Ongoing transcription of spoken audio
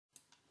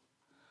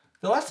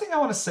The last thing I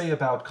want to say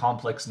about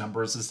complex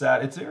numbers is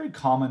that it's very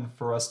common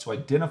for us to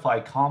identify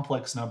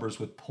complex numbers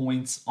with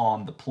points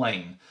on the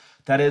plane.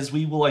 That is,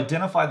 we will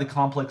identify the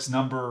complex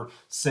number,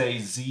 say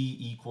z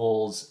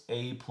equals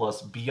a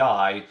plus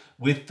bi,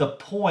 with the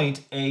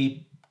point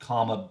a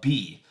comma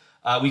b.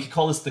 We could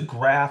call this the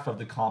graph of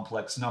the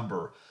complex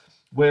number,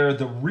 where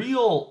the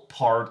real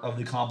part of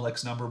the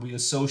complex number we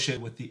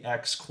associate with the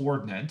x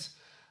coordinate.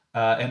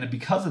 And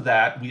because of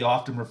that, we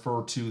often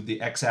refer to the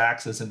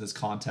x-axis in this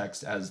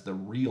context as the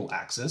real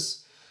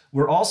axis.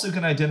 We're also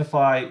going to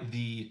identify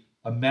the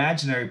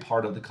imaginary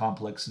part of the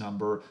complex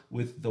number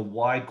with the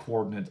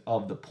y-coordinate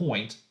of the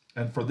point.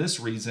 And for this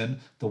reason,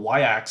 the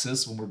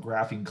y-axis, when we're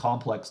graphing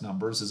complex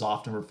numbers, is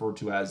often referred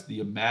to as the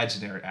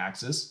imaginary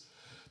axis.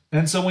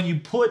 And so when you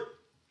put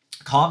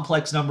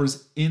complex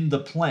numbers in the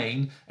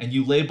plane and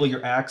you label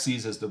your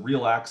axes as the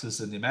real axis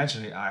and the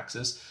imaginary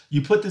axis,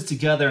 you put this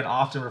together and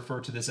often refer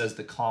to this as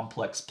the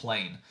complex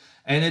plane.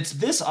 And it's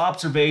this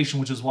observation,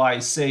 which is why I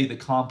say the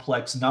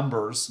complex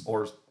numbers,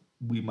 or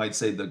we might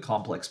say the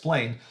complex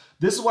plane.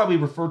 This is why we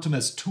refer to them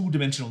as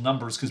two-dimensional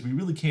numbers, because we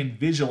really can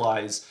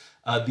visualize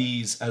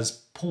these as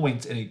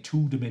points in a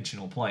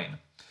two-dimensional plane.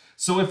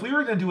 So if we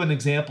were going to do an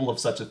example of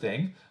such a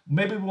thing,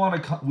 maybe we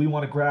want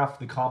to graph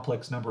the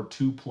complex number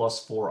 2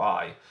 plus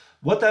 4i.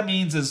 What that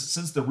means is,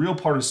 since the real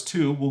part is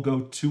 2, we'll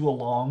go 2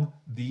 along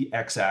the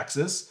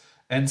x-axis.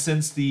 And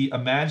since the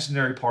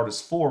imaginary part is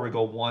 4, we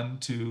go 1,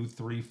 2,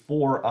 3,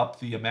 4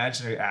 up the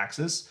imaginary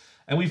axis.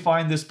 And we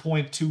find this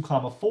point 2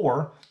 comma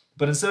 4.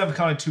 But instead of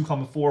counting 2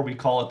 comma 4, we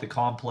call it the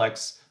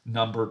complex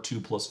number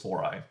 2 plus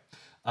 4i.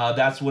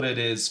 That's what it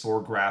is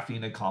for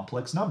graphing a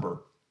complex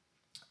number.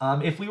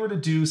 If we were to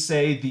do,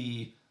 say,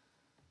 the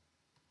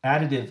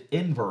additive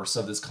inverse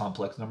of this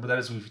complex number, that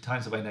is, we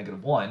times it by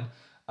 -1,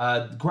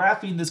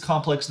 graphing this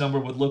complex number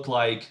would look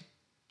like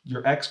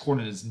your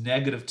x-coordinate is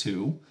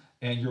 -2,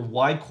 and your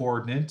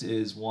y-coordinate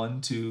is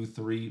 1, 2,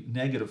 3,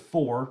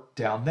 -4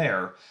 down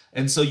there.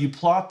 And so you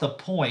plot the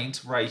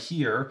point right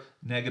here,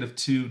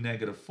 -2,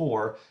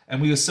 -4,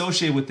 and we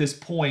associate with this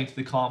point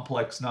the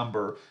complex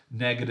number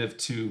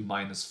 -2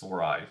 minus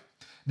 4i.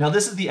 Now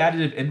this is the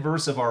additive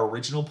inverse of our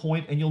original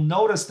point, and you'll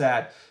notice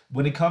that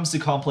when it comes to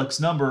complex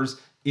numbers,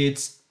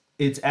 its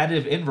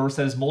additive inverse,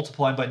 that is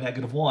multiplied by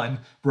 -1,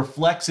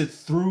 reflects it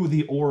through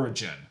the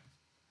origin.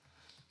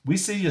 We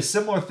see a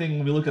similar thing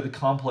when we look at the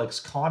complex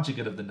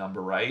conjugate of the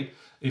number, right?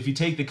 If you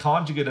take the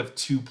conjugate of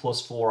 2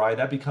 plus 4i,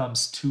 that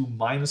becomes 2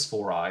 minus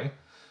 4i.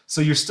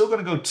 So you're still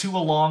going to go 2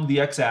 along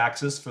the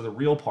x-axis for the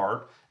real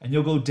part, and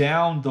you'll go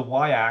down the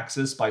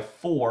y-axis by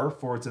 4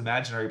 for its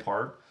imaginary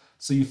part.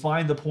 So you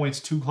find the points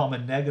 2 comma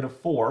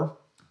 -4,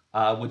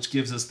 which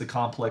gives us the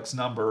complex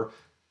number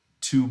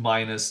 2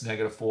 minus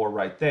 -4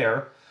 right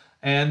there.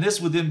 And this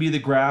would then be the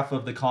graph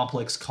of the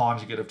complex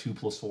conjugate of 2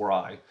 plus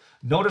 4i.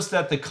 Notice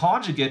that the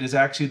conjugate is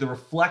actually the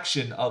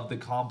reflection of the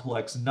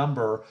complex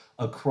number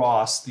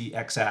across the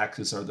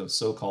x-axis, or the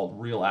so-called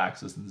real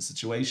axis in this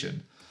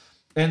situation.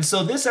 And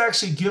so this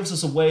actually gives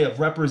us a way of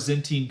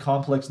representing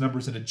complex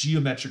numbers in a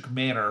geometric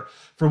manner,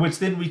 for which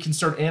then we can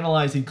start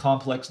analyzing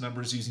complex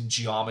numbers using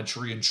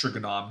geometry and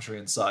trigonometry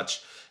and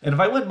such. And if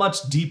I went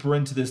much deeper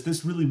into this,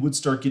 this really would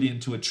start getting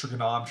into a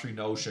trigonometry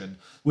notion,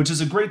 which is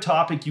a great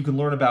topic you can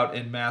learn about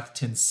in Math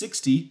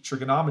 1060,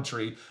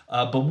 trigonometry,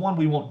 but one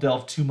we won't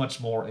delve too much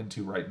more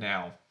into right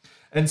now.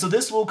 And so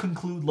this will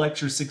conclude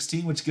lecture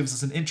 16, which gives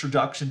us an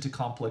introduction to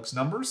complex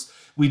numbers.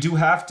 We do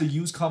have to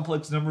use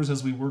complex numbers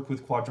as we work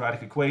with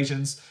quadratic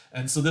equations.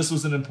 And so this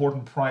was an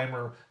important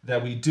primer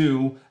that we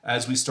do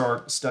as we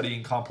start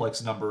studying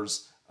complex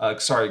numbers.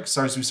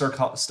 As we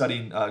start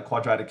studying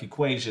quadratic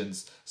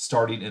equations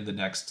starting in the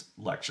next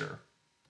lecture.